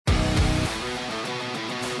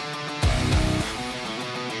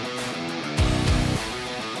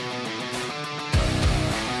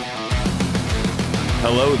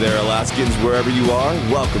Hello there, Alaskans, wherever you are.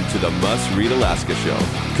 Welcome to the Must Read Alaska Show,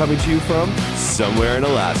 coming to you from somewhere in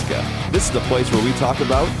Alaska. This is the place where we talk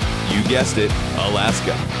about, you guessed it,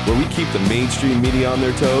 Alaska, where we keep the mainstream media on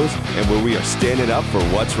their toes and where we are standing up for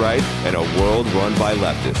what's right in a world run by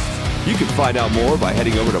leftists. You can find out more by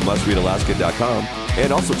heading over to mustreadalaska.com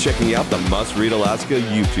and also checking out the Must Read Alaska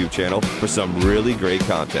YouTube channel for some really great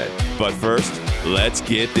content. But first, let's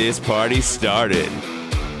get this party started.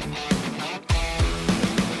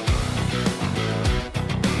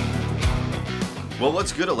 Well,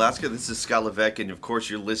 what's good, Alaska? This is Scott Levesque, and of course,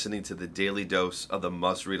 you're listening to the Daily Dose of the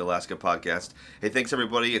Must Read Alaska podcast. Hey, thanks,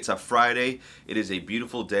 everybody. It's a Friday. It is a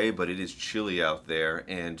beautiful day, but it is chilly out there,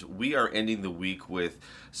 and we are ending the week with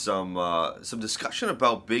some discussion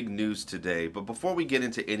about big news today. But before we get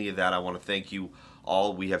into any of that, I want to thank you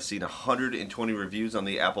all. We have seen 120 reviews on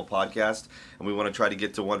the Apple podcast, and we want to try to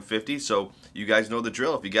get to 150. So you guys know the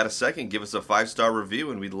drill. If you got a second, give us a 5-star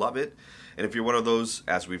review, and we'd love it. And if you're one of those,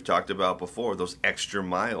 as we've talked about before, those extra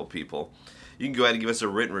mile people, you can go ahead and give us a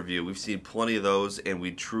written review. We've seen plenty of those, and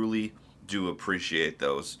we truly do appreciate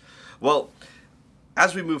those. Well,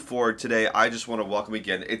 as we move forward today, I just want to welcome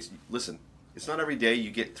again. It's not every day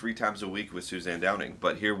you get 3 times a week with Suzanne Downing,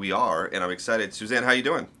 but here we are, and I'm excited. Suzanne, how you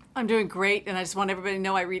doing? I'm doing great, and I just want everybody to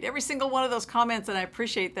know I read every single one of those comments, and I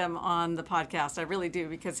appreciate them on the podcast. I really do,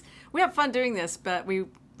 because we have fun doing this, but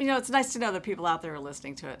it's nice to know that people out there are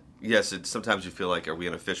listening to it. Yes, sometimes you feel like, are we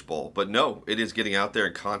in a fishbowl? But no, it is getting out there,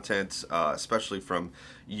 and content, especially from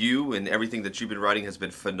you and everything that you've been writing, has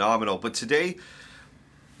been phenomenal. But today,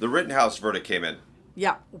 the Rittenhouse verdict came in.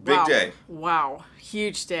 Yeah. Big day. Wow.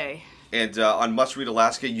 Huge day. And on Must Read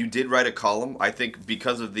Alaska, you did write a column. I think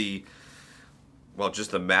because of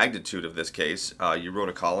just the magnitude of this case, you wrote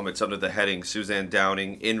a column. It's under the heading, Suzanne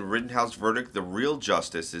Downing, in Rittenhouse verdict, the real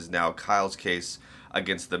justice is now Kyle's case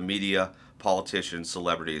against the media, politicians,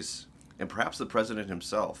 celebrities, and perhaps the president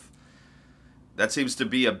himself. That seems to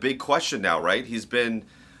be a big question now, right? He's been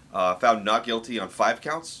found not guilty on 5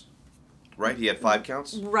 counts, right? He had 5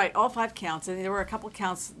 counts? Right, all 5 counts. And there were a couple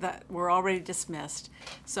counts that were already dismissed.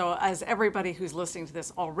 So as everybody who's listening to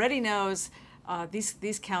this already knows,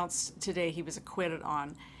 these counts today he was acquitted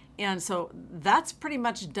on. And so that's pretty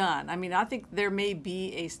much done. I mean, I think there may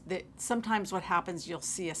be sometimes what happens, you'll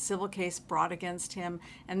see a civil case brought against him,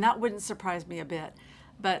 and that wouldn't surprise me a bit.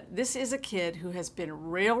 But this is a kid who has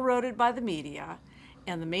been railroaded by the media,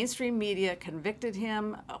 and the mainstream media convicted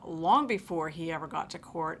him long before he ever got to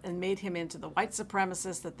court and made him into the white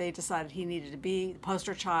supremacist that they decided he needed to be, the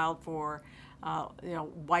poster child for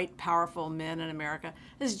white, powerful men in America.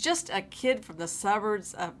 Is just a kid from the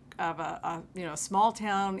suburbs of a small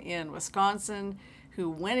town in Wisconsin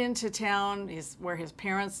who went into town, where his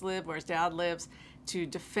parents live, where his dad lives, to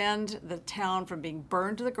defend the town from being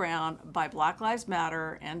burned to the ground by Black Lives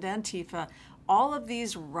Matter and Antifa. All of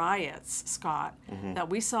these riots, Scott, that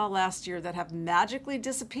we saw last year that have magically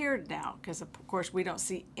disappeared now, because of course we don't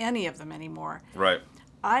see any of them anymore. Right.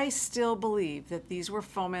 I still believe that these were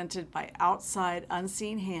fomented by outside,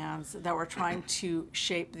 unseen hands that were trying to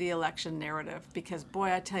shape the election narrative. Because,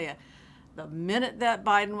 boy, I tell you, the minute that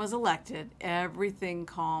Biden was elected, everything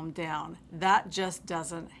calmed down. That just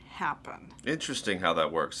doesn't happen. Interesting how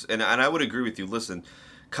that works. And I would agree with you. Listen,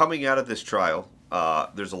 coming out of this trial,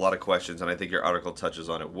 there's a lot of questions, and I think your article touches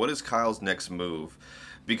on it. What is Kyle's next move?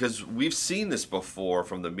 Because we've seen this before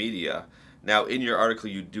from the media. Now, in your article,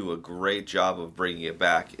 you do a great job of bringing it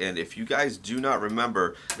back. And if you guys do not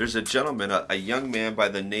remember, there's a gentleman, a young man by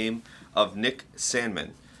the name of Nick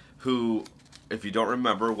Sandman, who, if you don't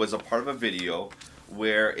remember, was a part of a video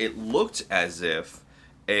where it looked as if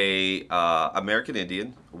a American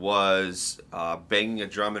Indian was banging a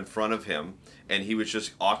drum in front of him, and he was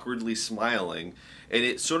just awkwardly smiling. And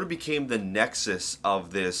it sort of became the nexus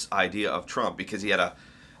of this idea of Trump, because he had a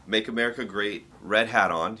Make America Great red hat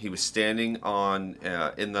on. He was standing on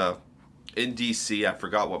in D.C. I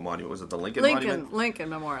forgot what monument was it. The Monument? Lincoln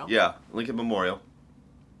Memorial. Yeah, Lincoln Memorial.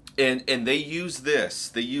 And they use this.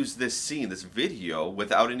 They use this scene, this video,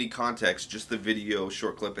 without any context, just the video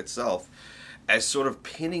short clip itself, as sort of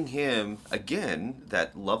pinning him again.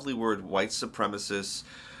 That lovely word, white supremacist,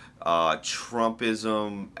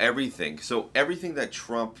 Trumpism, everything. So everything that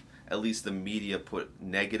Trump, at least the media, put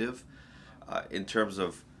negative in terms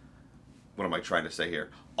of. What am I trying to say here?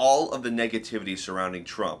 All of the negativity surrounding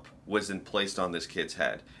Trump was placed on this kid's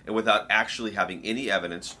head. And without actually having any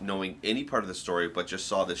evidence, knowing any part of the story, but just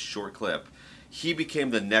saw this short clip, he became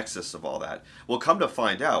the nexus of all that. Well, come to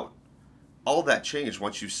find out, all that changed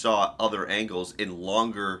once you saw other angles in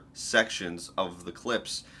longer sections of the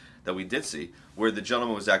clips that we did see, where the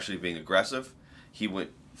gentleman was actually being aggressive. He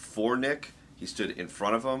went for Nick. He stood in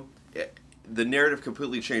front of him. The narrative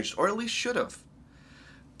completely changed, or at least should have.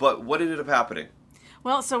 But what ended up happening?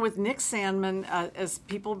 Well, so with Nick Sandmann, as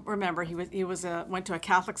people remember, he went to a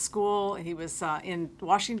Catholic school. He was in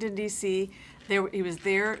Washington, D.C. He was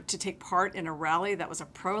there to take part in a rally that was a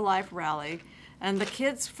pro-life rally. And the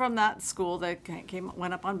kids from that school that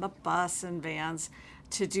went up on the bus and vans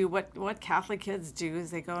to do what Catholic kids do,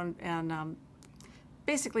 is they go and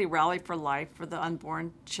basically rally for life for the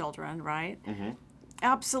unborn children, right? Mm-hmm.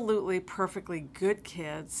 Absolutely perfectly good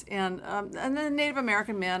kids. And the Native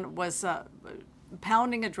American man was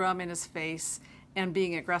pounding a drum in his face and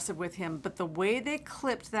being aggressive with him. But the way they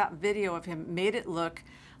clipped that video of him made it look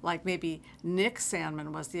like maybe Nick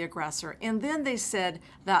Sandmann was the aggressor. And then they said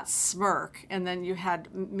that smirk. And then you had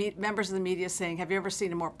members of the media saying, have you ever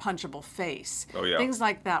seen a more punchable face? Oh, yeah. Things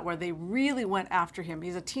like that, where they really went after him.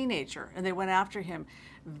 He's a teenager, and they went after him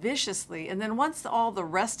viciously. And then once all the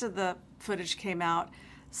rest of the footage came out,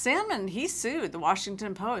 Sandmann, he sued the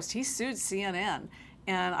Washington Post. He sued CNN.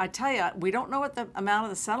 And I tell you, we don't know what the amount of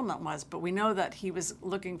the settlement was, but we know that he was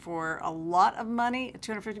looking for a lot of money,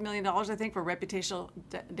 $250 million, I think, for reputational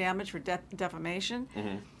damage for defamation.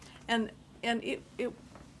 Mm-hmm. And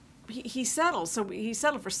he settled. So he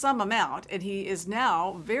settled for some amount, and he is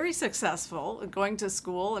now very successful going to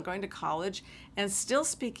school and going to college and still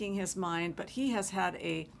speaking his mind, but he has had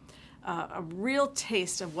a real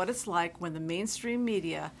taste of what it's like when the mainstream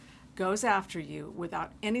media goes after you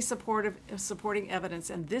without any supporting evidence.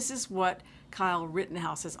 And this is what Kyle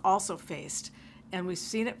Rittenhouse has also faced. And we've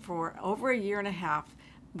seen it for over a year and a half,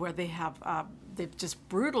 where they've just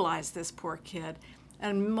brutalized this poor kid.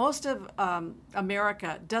 And most of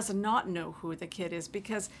America does not know who the kid is,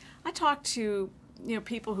 because I talk to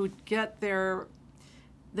people who get their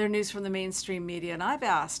news from the mainstream media, and I've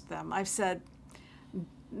asked them, I've said,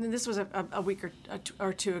 this was a week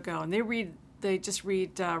or two ago, and they just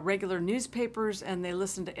read regular newspapers and they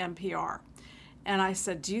listen to NPR. And I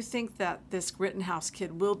said, do you think that this Rittenhouse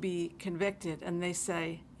kid will be convicted? And they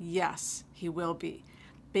say, yes, he will be.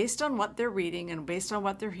 Based on what they're reading and based on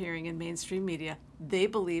what they're hearing in mainstream media, they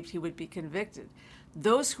believed he would be convicted.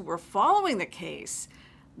 Those who were following the case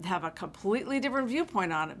have a completely different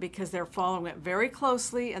viewpoint on it, because they're following it very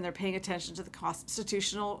closely and they're paying attention to the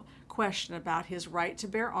constitutional question about his right to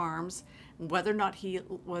bear arms, whether or not he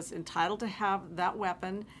was entitled to have that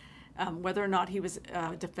weapon, whether or not he was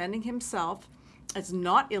defending himself. It's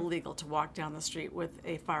not illegal to walk down the street with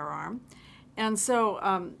a firearm. And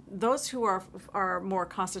so those who are more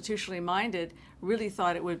constitutionally minded really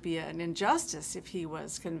thought it would be an injustice if he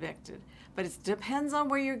was convicted. But it depends on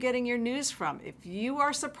where you're getting your news from. If you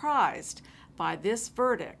are surprised by this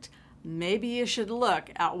verdict, maybe you should look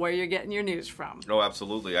at where you're getting your news from. Oh,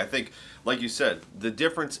 absolutely. I think, like you said, the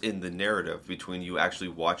difference in the narrative between you actually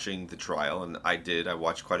watching the trial, and I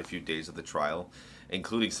watched quite a few days of the trial,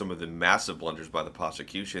 including some of the massive blunders by the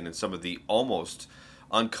prosecution and some of the almost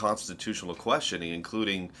unconstitutional questioning,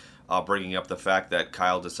 including bringing up the fact that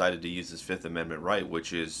Kyle decided to use his Fifth Amendment right,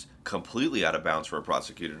 which is completely out of bounds for a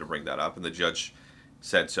prosecutor to bring that up. And the judge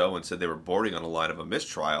said so and said they were bordering on the line of a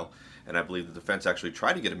mistrial. And I believe the defense actually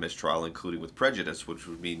tried to get a mistrial, including with prejudice, which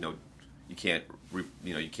would mean you can't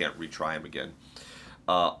retry him again.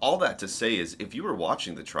 All that to say is, if you were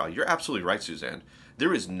watching the trial, you're absolutely right, Suzanne.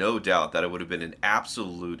 There is no doubt that it would have been an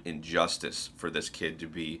absolute injustice for this kid to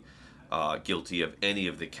be guilty of any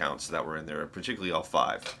of the counts that were in there, particularly all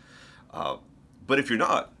 5. But if you're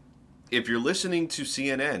not, if you're listening to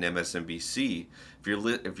CNN, MSNBC,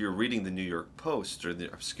 if you're reading the New York Post or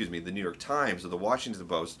the New York Times or the Washington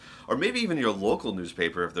Post, or maybe even your local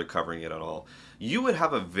newspaper if they're covering it at all, you would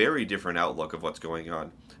have a very different outlook of what's going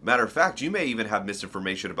on. Matter of fact, you may even have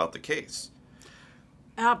misinformation about the case.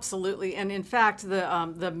 Absolutely. And in fact,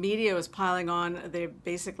 the media was piling on. They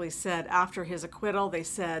basically said after his acquittal, they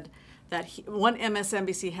said that one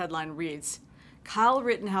MSNBC headline reads, Kyle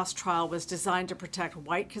Rittenhouse trial was designed to protect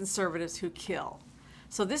white conservatives who kill.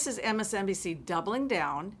 So this is MSNBC doubling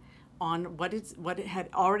down on what it had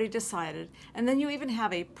already decided. And then you even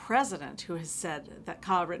have a president who has said that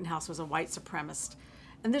Kyle Rittenhouse was a white supremacist.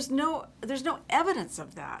 And there's no evidence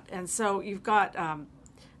of that. And so you've got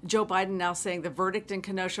Joe Biden now saying the verdict in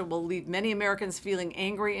Kenosha will leave many Americans feeling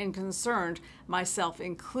angry and concerned, myself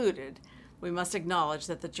included. We must acknowledge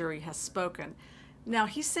that the jury has spoken. Now,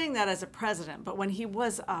 he's saying that as a president, but when he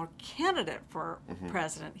was a candidate for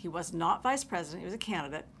president, he was not vice president, he was a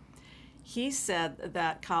candidate, he said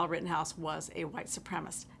that Kyle Rittenhouse was a white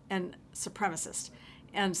supremacist.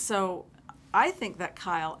 And so I think that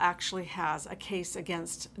Kyle actually has a case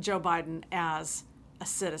against Joe Biden as a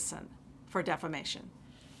citizen for defamation.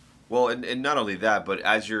 Well, and not only that, but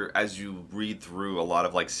as you read through a lot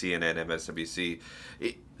of like CNN, MSNBC,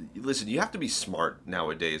 listen, you have to be smart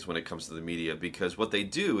nowadays when it comes to the media, because what they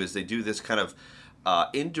do is they do this kind of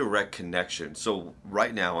indirect connection. So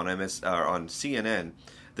right now on on CNN,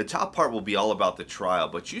 the top part will be all about the trial,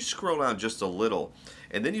 but you scroll down just a little,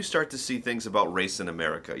 and then you start to see things about race in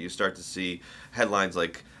America. You start to see headlines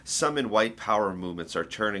like some in white power movements are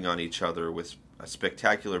turning on each other with a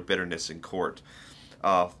spectacular bitterness in court.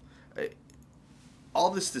 All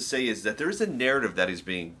this to say is that there is a narrative that is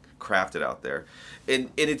being crafted out there. And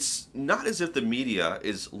it's not as if the media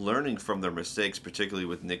is learning from their mistakes, particularly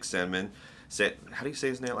with Nick Sandmann. How do you say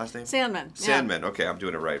his last name? Sandmann. Sandmann. Okay, I'm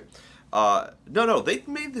doing it right. No, they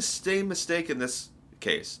made the same mistake in this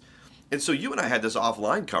case. And so you and I had this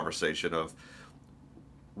offline conversation of,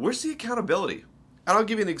 where's the accountability? And I'll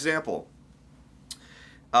give you an example.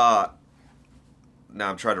 Now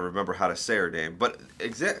I'm trying to remember how to say her name, but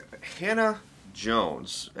Hannah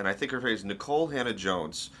Jones, and I think her name is Nicole Hannah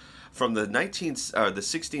Jones, from the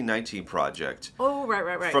 1619 Project. Oh,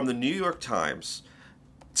 right. From the New York Times.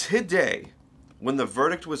 Today, when the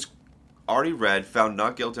verdict was already read, found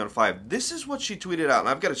not guilty on 5, this is what she tweeted out, and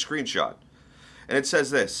I've got a screenshot. And it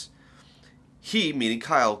says this: he, meaning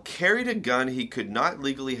Kyle, carried a gun he could not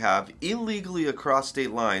legally have illegally across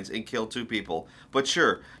state lines and killed 2 people. But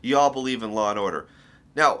sure, you all believe in law and order.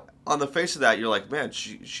 Now, on the face of that, you're like, man,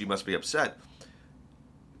 she must be upset.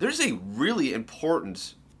 There's a really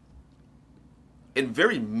important and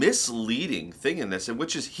very misleading thing in this,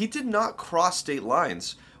 which is he did not cross state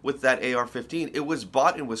lines with that AR-15. It was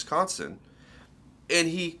bought in Wisconsin, and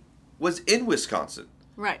he was in Wisconsin.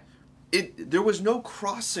 Right. There was no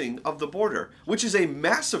crossing of the border, which is a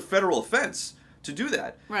massive federal offense to do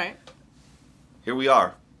that. Right. Here we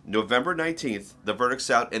are, November 19th, the verdict's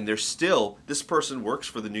out, and there's still, this person works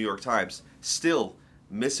for the New York Times, still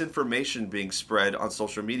misinformation being spread on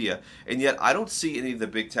social media. And yet I don't see any of the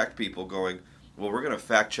big tech people going, well, we're going to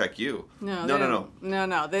fact check you. No.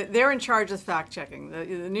 They're in charge of fact checking. The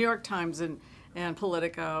New York Times and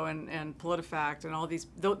Politico and PolitiFact and all these,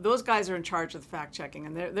 those guys are in charge of the fact checking,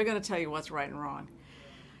 and they're going to tell you what's right and wrong.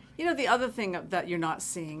 You know, the other thing that you're not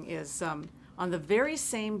seeing is on the very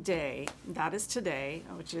same day, that is today,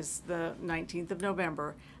 which is the 19th of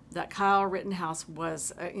November, that Kyle Rittenhouse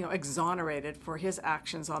was exonerated for his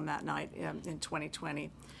actions on that night in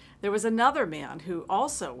 2020. There was another man who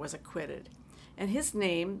also was acquitted. And his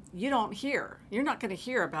name, you're not going to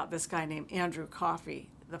hear about this guy named Andrew Coffey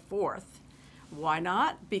IV. Why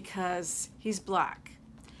not? Because he's black.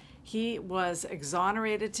 He was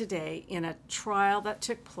exonerated today in a trial that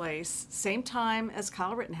took place same time as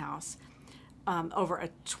Kyle Rittenhouse over a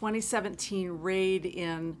 2017 raid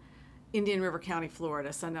in Indian River County,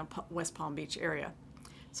 Florida, Sundown, West Palm Beach area.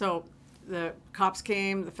 So the cops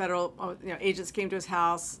came, the federal agents came to his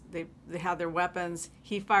house. They had their weapons.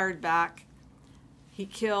 He fired back. He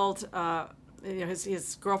killed.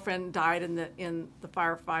 His girlfriend died in the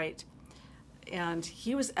firefight, and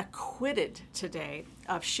he was acquitted today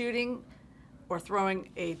of shooting or throwing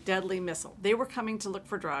a deadly missile. They were coming to look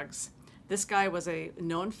for drugs. This guy was a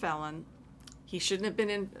known felon. He shouldn't have been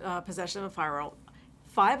in possession of a firearm.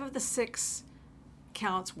 5 of the 6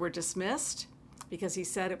 counts were dismissed because he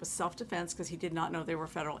said it was self-defense because he did not know they were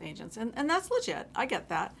federal agents. And that's legit. I get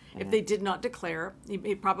that. Mm-hmm. If they did not declare,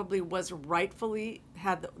 he probably was rightfully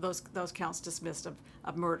had those counts dismissed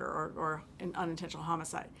of murder or an unintentional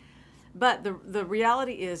homicide. But the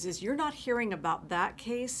reality is you're not hearing about that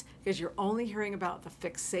case because you're only hearing about the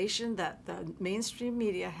fixation that the mainstream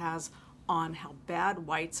media has on how bad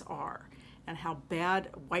whites are and how bad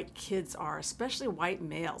white kids are, especially white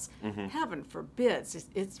males. Mm-hmm. Heaven forbids.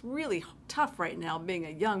 It's really tough right now being a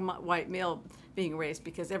young white male being raised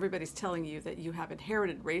because everybody's telling you that you have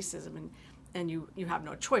inherited racism and you have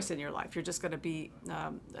no choice in your life. You're just going to be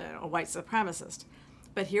a white supremacist.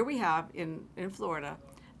 But here we have in Florida,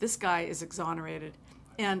 this guy is exonerated,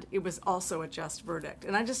 and it was also a just verdict.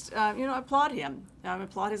 And I just, applaud him. I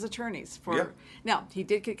applaud his attorneys for. Yeah. Now, he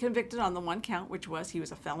did get convicted on the one count, which was he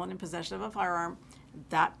was a felon in possession of a firearm.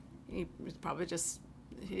 That he probably just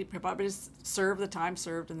served the time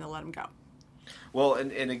served, and they'll let him go. Well,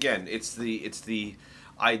 and again, it's the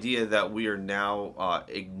idea that we are now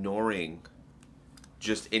ignoring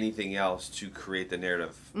just anything else to create the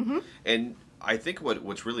narrative. Mm-hmm. And I think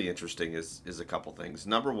what's really interesting is a couple things.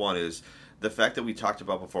 Number one is the fact that we talked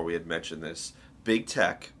about before, we had mentioned this, big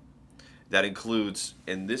tech, that includes,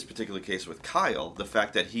 in this particular case with Kyle, the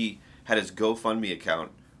fact that he had his GoFundMe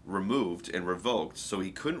account removed and revoked so he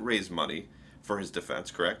couldn't raise money for his defense,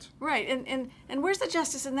 correct? Right, and where's the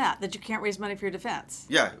justice in that you can't raise money for your defense?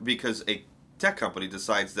 Yeah, because a tech company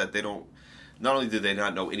decides that they don't, not only do they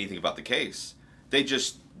not know anything about the case, they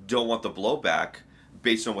just don't want the blowback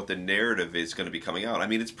based on what the narrative is going to be coming out. I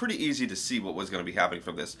mean, it's pretty easy to see what was going to be happening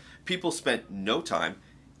from this. People spent no time,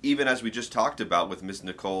 even as we just talked about with Miss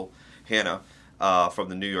Nicole Hanna from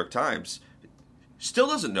the New York Times, still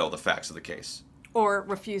doesn't know the facts of the case. Or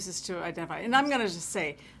refuses to identify. And I'm going to just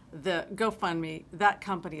say, the GoFundMe, that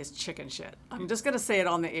company is chicken shit. I'm just going to say it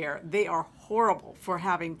on the air. They are horrible for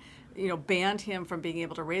having, banned him from being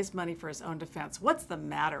able to raise money for his own defense. What's the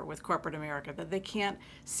matter with corporate America that they can't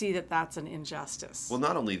see that that's an injustice? Well,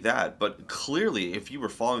 not only that, but clearly, if you were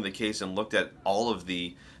following the case and looked at all of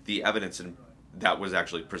the evidence that was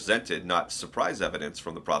actually presented, not surprise evidence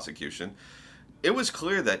from the prosecution, it was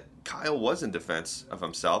clear that Kyle was in defense of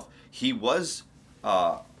himself. He was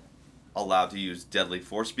allowed to use deadly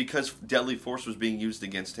force because deadly force was being used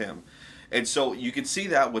against him. And so you could see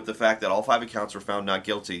that with the fact that all 5 accounts were found not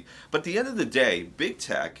guilty. But at the end of the day, big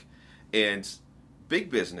tech and big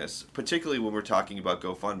business, particularly when we're talking about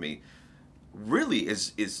GoFundMe, really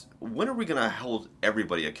is when are we going to hold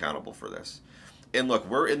everybody accountable for this? And look,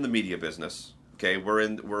 we're in the media business, okay? We're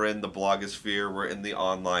in the blogosphere, we're in the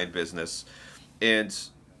online business. And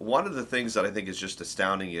one of the things that I think is just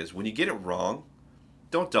astounding is when you get it wrong,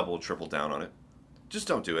 don't double and triple down on it. Just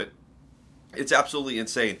don't do it. It's absolutely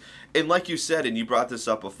insane. And like you said, and you brought this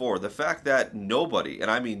up before, the fact that nobody,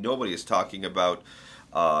 and I mean nobody, is talking about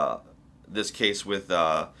this case with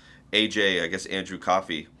AJ, I guess Andrew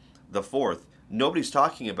Coffey, the fourth. Nobody's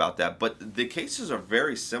talking about that, but the cases are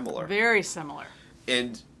very similar. Very similar.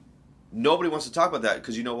 And nobody wants to talk about that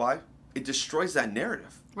because you know why? It destroys that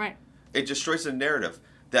narrative. Right. It destroys the narrative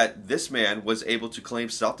that this man was able to claim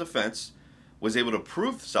self-defense, was able to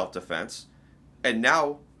prove self-defense, and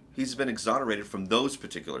now he's been exonerated from those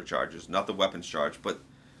particular charges, not the weapons charge, but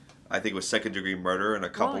I think it was second-degree murder and a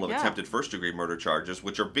couple of attempted first-degree murder charges,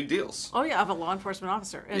 which are big deals. Oh, yeah, of a law enforcement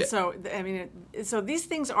officer. And so, I mean, so these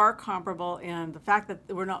things are comparable, and the fact that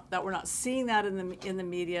we're not seeing that in the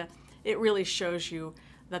media, it really shows you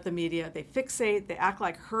that the media, they fixate, they act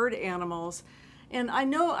like herd animals. And I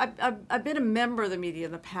know I've been a member of the media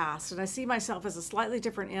in the past, and I see myself as a slightly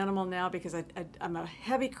different animal now because I'm a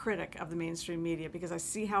heavy critic of the mainstream media because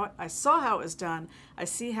I saw how it was done, I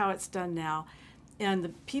see how it's done now, and the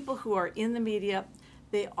people who are in the media,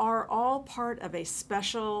 they are all part of a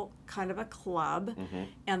special kind of a club,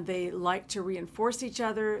 and they like to reinforce each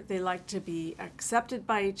other, they like to be accepted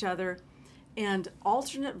by each other, and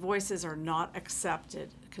alternate voices are not accepted.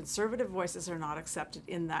 Conservative voices are not accepted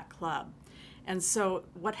in that club. And so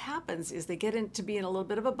what happens is they get into being a little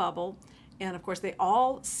bit of a bubble, and of course they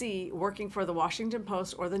all see working for the Washington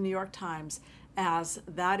Post or the New York Times as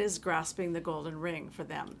that is grasping the golden ring for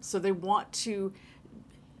them. So they want to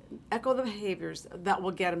echo the behaviors that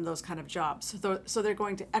will get them those kind of jobs. So they're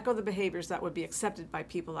going to echo the behaviors that would be accepted by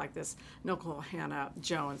people like this Nicole Hanna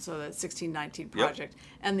Jones, so the 1619 Project,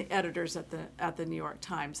 and the editors at the New York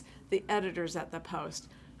Times, the editors at the Post,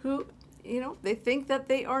 who, they think that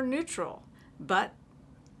they are neutral. But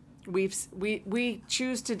we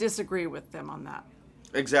choose to disagree with them on that.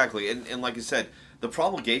 Exactly. And like I said, the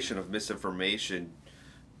promulgation of misinformation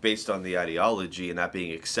based on the ideology and that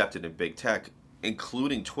being accepted in big tech,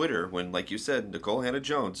 including Twitter, when, like you said, Nicole Hanna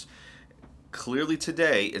Jones clearly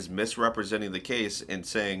today is misrepresenting the case and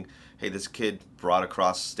saying, hey, this kid brought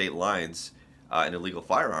across state lines an illegal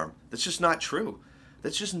firearm. That's just not true.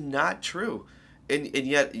 That's just not true. And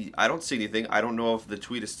yet, I don't see anything. I don't know if the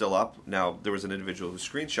tweet is still up. Now, there was an individual who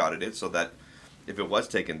screenshotted it so that if it was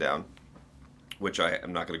taken down, which I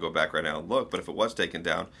am not going to go back right now and look, but if it was taken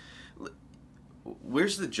down,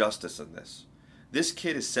 where's the justice in this? This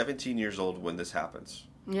kid is 17 years old when this happens.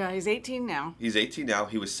 Yeah, he's 18 now. He's 18 now.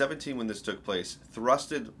 He was 17 when this took place.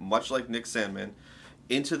 Thrusted, much like Nick Sandmann,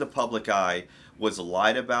 into the public eye, was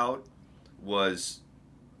lied about, was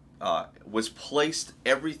placed,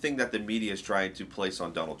 everything that the media is trying to place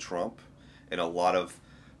on Donald Trump and a lot of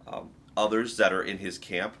others that are in his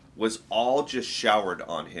camp was all just showered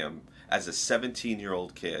on him as a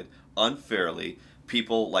 17-year-old kid unfairly.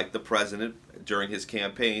 People like the president during his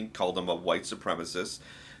campaign called him a white supremacist.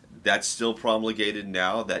 That's still promulgated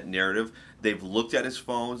now, that narrative. They've looked at his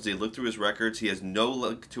phones. They looked through his records. He has no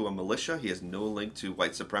link to a militia. He has no link to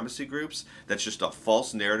white supremacy groups. That's just a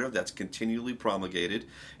false narrative that's continually promulgated.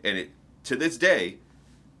 And to this day,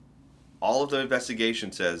 all of the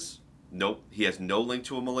investigation says, nope, he has no link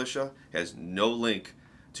to a militia, has no link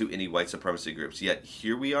to any white supremacy groups. Yet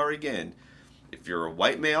here we are again. If you're a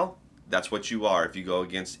white male, that's what you are if you go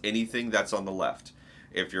against anything that's on the left.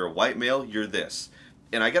 If you're a white male, you're this.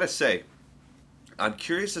 And I gotta say, I'm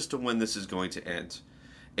curious as to when this is going to end.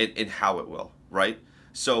 and how it will, right?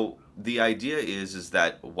 So the idea is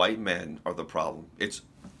that white men are the problem.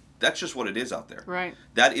 That's just what it is out there. Right.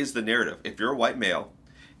 That is the narrative. If you're a white male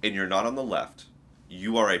and you're not on the left,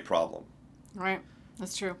 you are a problem. Right.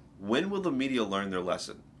 That's true. When will the media learn their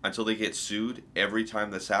lesson? Until they get sued every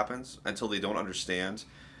time this happens? Until they don't understand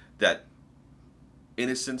that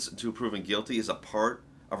innocence until proven guilty is a part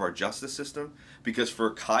of our justice system? Because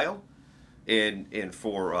for Kyle and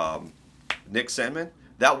for Nick Sandmann,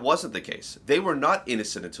 that wasn't the case. They were not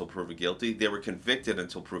innocent until proven guilty. They were convicted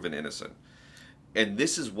until proven innocent. And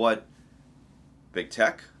this is what big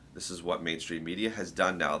tech, this is what mainstream media has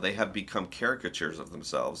done now. They have become caricatures of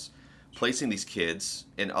themselves, placing these kids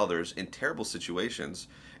and others in terrible situations,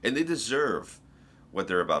 and they deserve what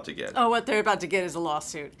they're about to get. Oh, what they're about to get is a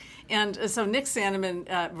lawsuit. And so Nick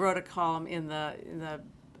Sandmann wrote a column in the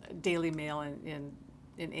Daily Mail in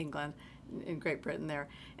England, in Great Britain there,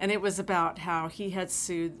 and it was about how he had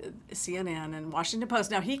sued CNN and Washington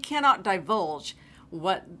Post. Now, he cannot divulge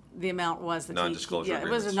what the amount was that non-disclosure it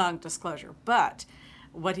was a non-disclosure. But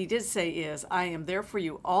what he did say is, I am there for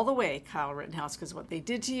you all the way, Kyle Rittenhouse, because what they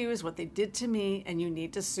did to you is what they did to me, and you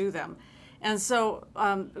need to sue them. And so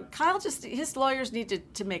Kyle his lawyers need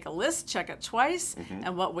to make a list, check it twice,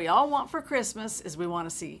 and what we all want for Christmas is we want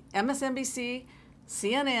to see MSNBC,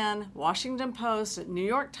 CNN, Washington Post, New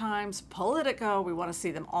York Times, Politico. We want to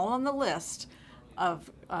see them all on the list of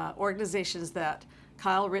organizations that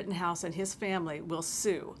Kyle Rittenhouse and his family will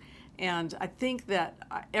sue. And I think that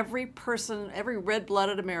every person, every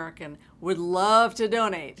red-blooded American would love to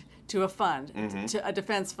donate to a fund, to a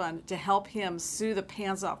defense fund, to help him sue the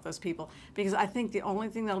pants off those people. Because I think the only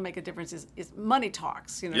thing that'll make a difference is money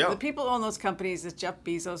talks. The people who own those companies is Jeff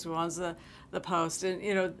Bezos, who owns the Post,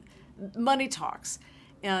 and money talks.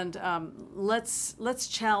 And let's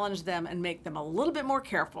challenge them and make them a little bit more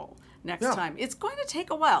careful next time. It's going to take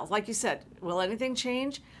a while. Like you said, will anything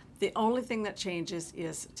change? The only thing that changes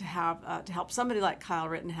is to have to help somebody like Kyle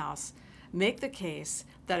Rittenhouse make the case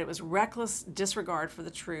that it was reckless disregard for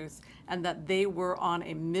the truth and that they were on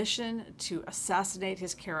a mission to assassinate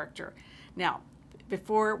his character. Now,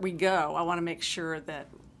 before we go, I want to make sure that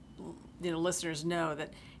listeners know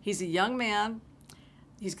that he's a young man.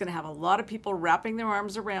 He's going to have a lot of people wrapping their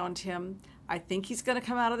arms around him. I think he's going to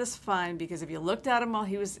come out of this fine because if you looked at him while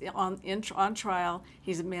he was on trial,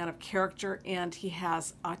 he's a man of character and he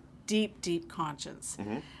has a deep, deep conscience.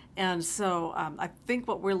 And so I think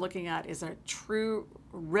what we're looking at is a true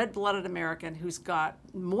red-blooded American who's got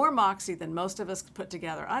more moxie than most of us put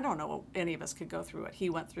together. I don't know any of us could go through what he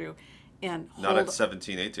went through and not at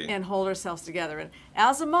 17, 18. And hold ourselves together. And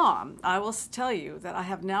as a mom, I will tell you that I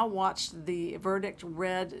have now watched the verdict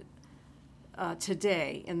read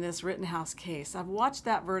today in this Rittenhouse case. I've watched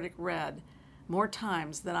that verdict read more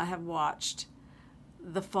times than I have watched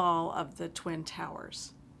the fall of the Twin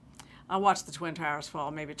Towers. I watched the Twin Towers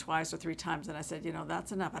fall maybe twice or three times, and I said,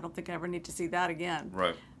 that's enough. I don't think I ever need to see that again.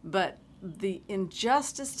 Right. But the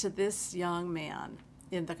injustice to this young man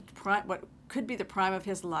in the prime, what could be the prime of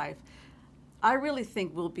his life, I really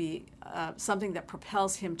think will be something that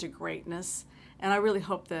propels him to greatness. And I really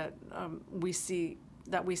hope that we see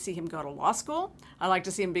him go to law school. I'd like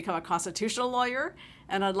to see him become a constitutional lawyer,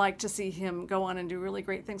 and I'd like to see him go on and do really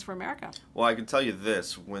great things for America. Well, I can tell you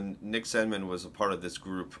this. When Nick Sandmann was a part of this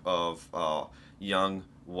group of young,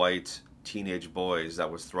 white, teenage boys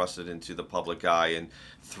that was thrusted into the public eye and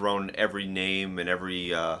thrown every name and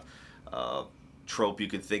every trope you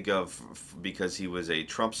could think of because he was a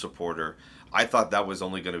Trump supporter, I thought that was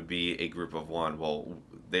only going to be a group of one. Well,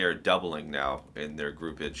 they are doubling now in their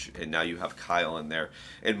groupage, and now you have Kyle in there.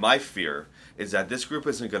 And my fear is that this group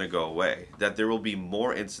isn't going to go away, that there will be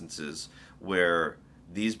more instances where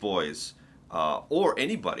these boys, or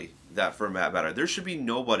anybody that for that matter, there should be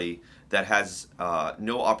nobody that has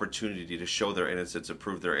no opportunity to show their innocence and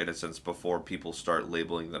prove their innocence before people start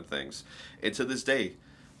labeling them things. And to this day,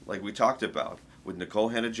 like we talked about with Nicole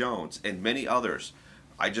Hannah-Jones and many others,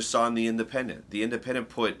 I just saw in The Independent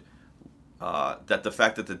put that the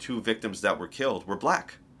fact that the two victims that were killed were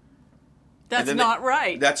black. That's not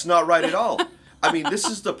right. That's not right at all. I mean, this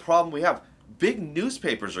is the problem we have. Big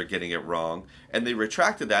newspapers are getting it wrong, and they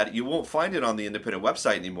retracted that. You won't find it on the Independent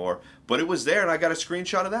website anymore, but it was there, and I got a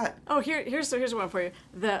screenshot of that. Oh, here's one for you.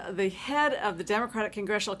 The head of the Democratic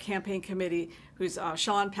Congressional Campaign Committee, who's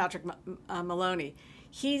Sean Patrick Maloney,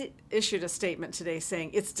 he issued a statement today saying,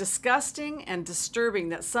 "It's disgusting and disturbing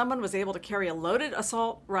that someone was able to carry a loaded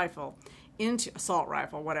assault rifle,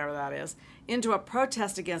 whatever that is, into a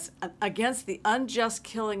protest against the unjust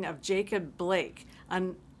killing of Jacob Blake,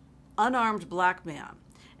 unarmed black man,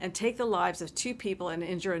 and take the lives of two people and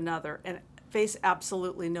injure another. And face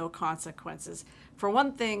absolutely no consequences. For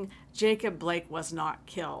one thing, Jacob Blake was not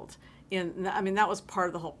killed. That was part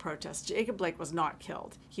of the whole protest. Jacob Blake was not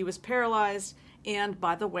killed. He was paralyzed, and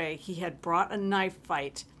by the way, he had brought a knife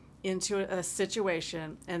fight into a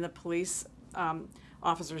situation, and the police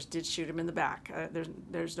officers did shoot him in the back.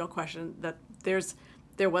 There's no question that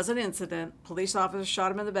there was an incident. Police officers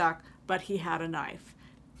shot him in the back, but he had a knife.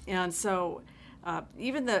 And so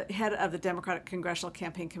even the head of the Democratic Congressional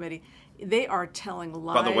Campaign Committee, they are telling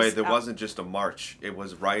lies. By the way, there wasn't just a march. It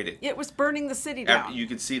was rioting. It was burning the city down. You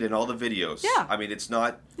could see it in all the videos. Yeah. I mean, it's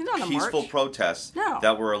not a peaceful march. protests No.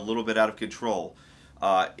 that were a little bit out of control.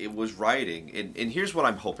 It was rioting. And here's what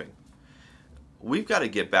I'm hoping. We've got to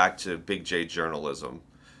get back to Big J journalism.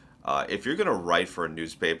 If you're going to write for a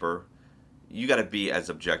newspaper, you got to be as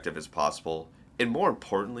objective as possible. And more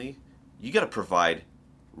importantly, you got to provide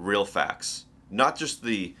real facts, not just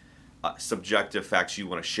the subjective facts you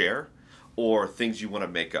want to share or things you want to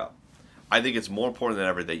make up. I think it's more important than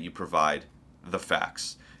ever that you provide the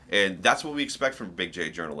facts. And that's what we expect from Big J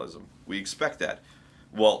journalism. We expect that.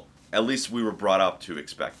 Well, at least we were brought up to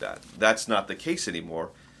expect that. That's not the case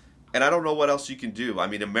anymore. And I don't know what else you can do. I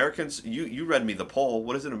mean, Americans, you read me the poll.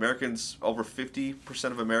 What is it? Americans, over 50%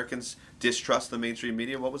 of Americans distrust the mainstream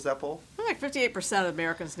media. What was that poll? Like 58% of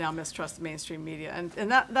Americans now mistrust the mainstream media, and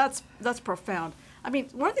that's profound. I mean,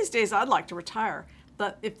 one of these days I'd like to retire,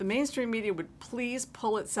 but if the mainstream media would please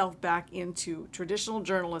pull itself back into traditional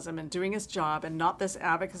journalism and doing its job and not this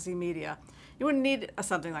advocacy media, you wouldn't need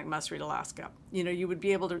something like Must Read Alaska. You would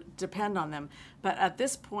be able to depend on them. But at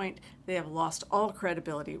this point, they have lost all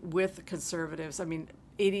credibility with conservatives. I mean,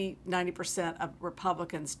 80-90% of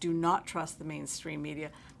Republicans do not trust the mainstream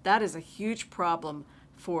media. That is a huge problem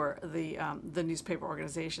for the newspaper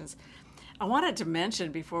organizations. I wanted to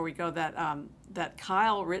mention before we go that that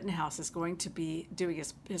Kyle Rittenhouse is going to be doing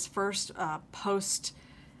his first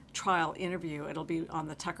post-trial interview. It'll be on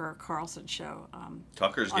the Tucker Carlson show.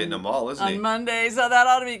 Tucker's getting them all, isn't he? On Monday, so that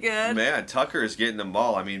ought to be good. Man, Tucker is getting them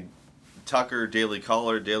all. I mean, Tucker, Daily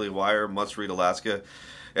Caller, Daily Wire, Must Read Alaska.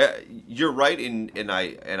 You're right, and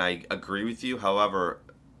I agree with you. However,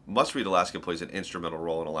 Must Read Alaska plays an instrumental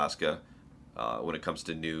role in Alaska when it comes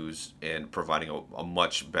to news and providing a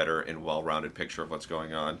much better and well-rounded picture of what's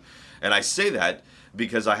going on. And I say that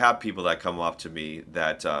because I have people that come up to me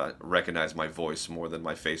that recognize my voice more than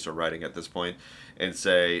my face or writing at this point and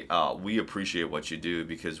say, we appreciate what you do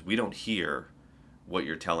because we don't hear what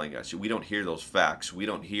you're telling us. We don't hear those facts. We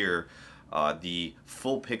don't hear the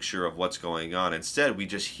full picture of what's going on. Instead, we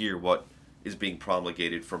just hear what is being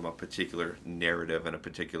promulgated from a particular narrative and a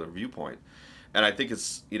particular viewpoint. And I think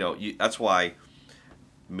it's, that's why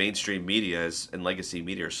mainstream media and legacy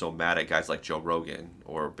media are so mad at guys like Joe Rogan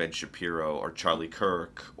or Ben Shapiro or Charlie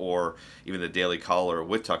Kirk or even the Daily Caller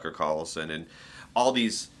with Tucker Carlson and all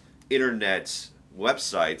these internet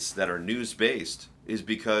websites that are news-based is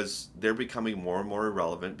because they're becoming more and more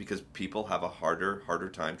irrelevant because people have a harder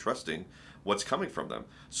time trusting what's coming from them.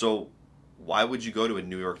 So why would you go to a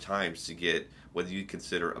New York Times to get what you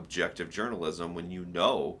consider objective journalism when you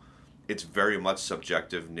know it's very much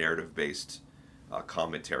subjective, narrative-based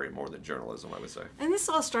commentary more than journalism, I would say. And this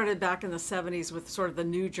all started back in the 70s with sort of the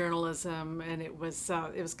new journalism, and it was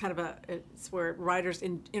kind of it's where writers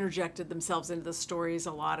interjected themselves into the stories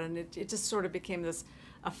a lot, and it just sort of became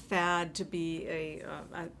a fad to be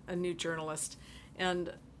a new journalist,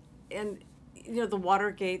 and the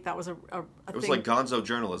Watergate, that was a thing. It was like gonzo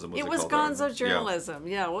journalism. It was gonzo journalism.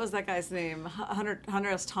 Yeah. What was that guy's name? Hunter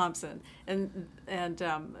S. Thompson, and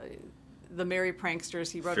the Merry Pranksters.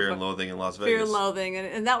 He wrote Fear and Loathing in Las Vegas. Fear and Loathing,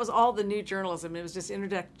 and that was all the new journalism. It was just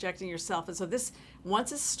interjecting yourself. And so this,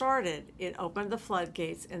 once it started, it opened the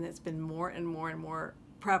floodgates, and it's been more and more and more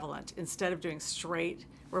prevalent instead of doing straight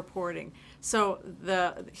reporting. So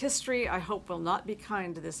the history, I hope, will not be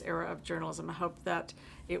kind to this era of journalism. I hope that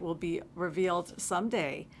it will be revealed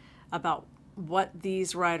someday about what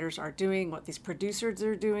these writers are doing, what these producers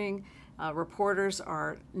are doing. Reporters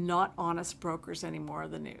are not honest brokers anymore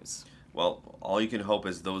of the news. Well, all you can hope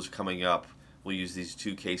is those coming up will use these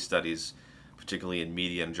two case studies, particularly in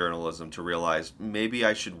media and journalism, to realize maybe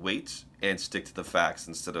I should wait and stick to the facts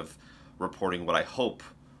instead of reporting what I hope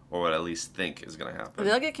or what I at least think is going to happen.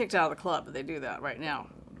 They'll get kicked out of the club if they do that right now.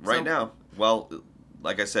 Right now. Well,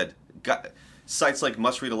 like I said, sites like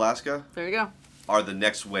Must Read Alaska. There you go. Are the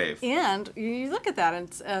next wave. And you look at that,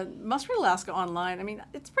 and Must Read Alaska online, I mean,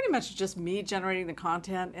 it's pretty much just me generating the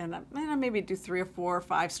content, and I maybe do 3 or 4 or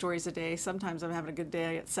 5 stories a day. Sometimes I'm having a good day,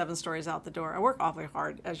 I get 7 stories out the door. I work awfully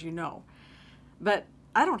hard, as you know. But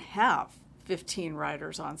I don't have 15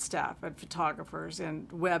 writers on staff and photographers and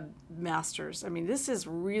webmasters. I mean, this is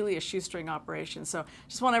really a shoestring operation. So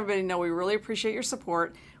just want everybody to know we really appreciate your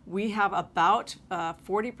support. We have about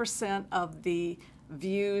 40% of the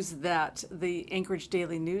views that the Anchorage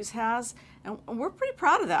Daily News has, and we're pretty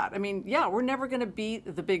proud of that. I mean, yeah, we're never going to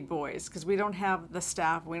beat the big boys because we don't have the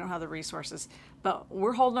staff, we don't have the resources, but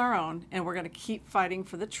we're holding our own, and we're going to keep fighting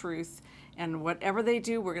for the truth. And whatever they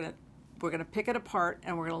do, we're going to pick it apart,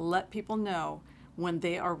 and we're going to let people know when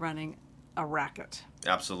they are running a racket.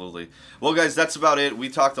 Absolutely. Well, guys, that's about it. We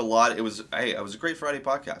talked a lot. It was a great Friday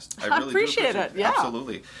podcast. I really appreciate it. Yeah,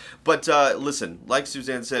 absolutely. But listen, like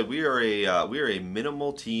Suzanne said, we are a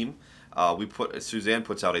minimal team. Suzanne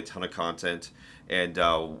puts out a ton of content, and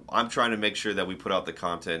I'm trying to make sure that we put out the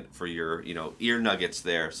content for your ear nuggets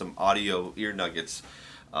there, some audio ear nuggets.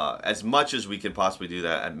 As much as we can possibly do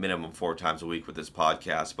that at minimum 4 times a week with this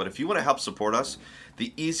podcast. But if you want to help support us,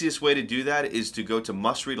 the easiest way to do that is to go to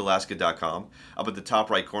mustreadalaska.com. Up at the top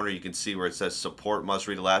right corner, you can see where it says Support Must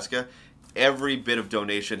Read Alaska. Every bit of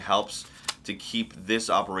donation helps to keep this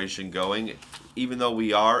operation going. Even though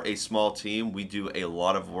we are a small team, we do a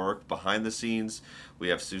lot of work behind the scenes. We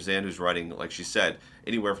have Suzanne who's writing, like she said,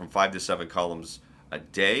 anywhere from 5 to 7 columns a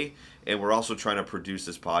day, and we're also trying to produce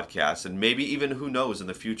this podcast, and maybe even, who knows, in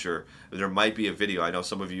the future there might be a video. I know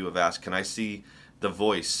some of you have asked, can I see the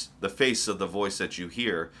face of the voice that you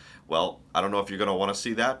hear? Well, I don't know if you're going to want to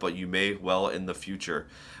see that, but you may well in the future.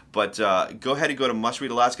 But go ahead and go to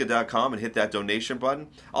mustreadalaska.com and hit that donation button.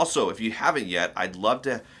 Also, if you haven't yet, I'd love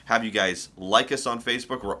to have you guys like us on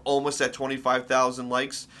Facebook. We're almost at 25,000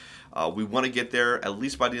 likes. We want to get there at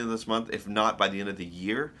least by the end of this month, if not by the end of the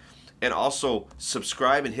year. And also,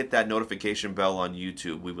 subscribe and hit that notification bell on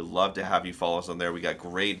YouTube. We would love to have you follow us on there. We got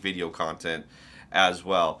great video content as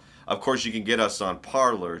well. Of course, you can get us on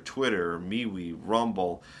Parler, Twitter, MeWe,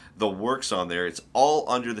 Rumble, the works on there. It's all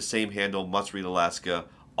under the same handle, Must Read Alaska,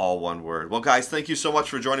 all one word. Well, guys, thank you so much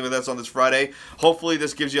for joining with us on this Friday. Hopefully,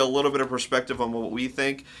 this gives you a little bit of perspective on what we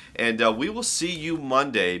think. And we will see you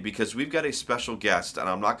Monday, because we've got a special guest. And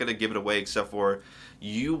I'm not going to give it away except for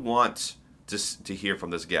you want to hear from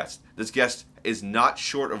this guest. This guest is not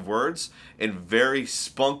short of words, and very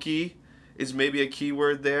spunky is maybe a key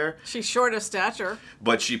word there. She's short of stature,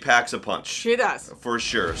 but she packs a punch. She does. For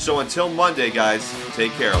sure. So until Monday, guys,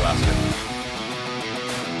 take care, Alaska.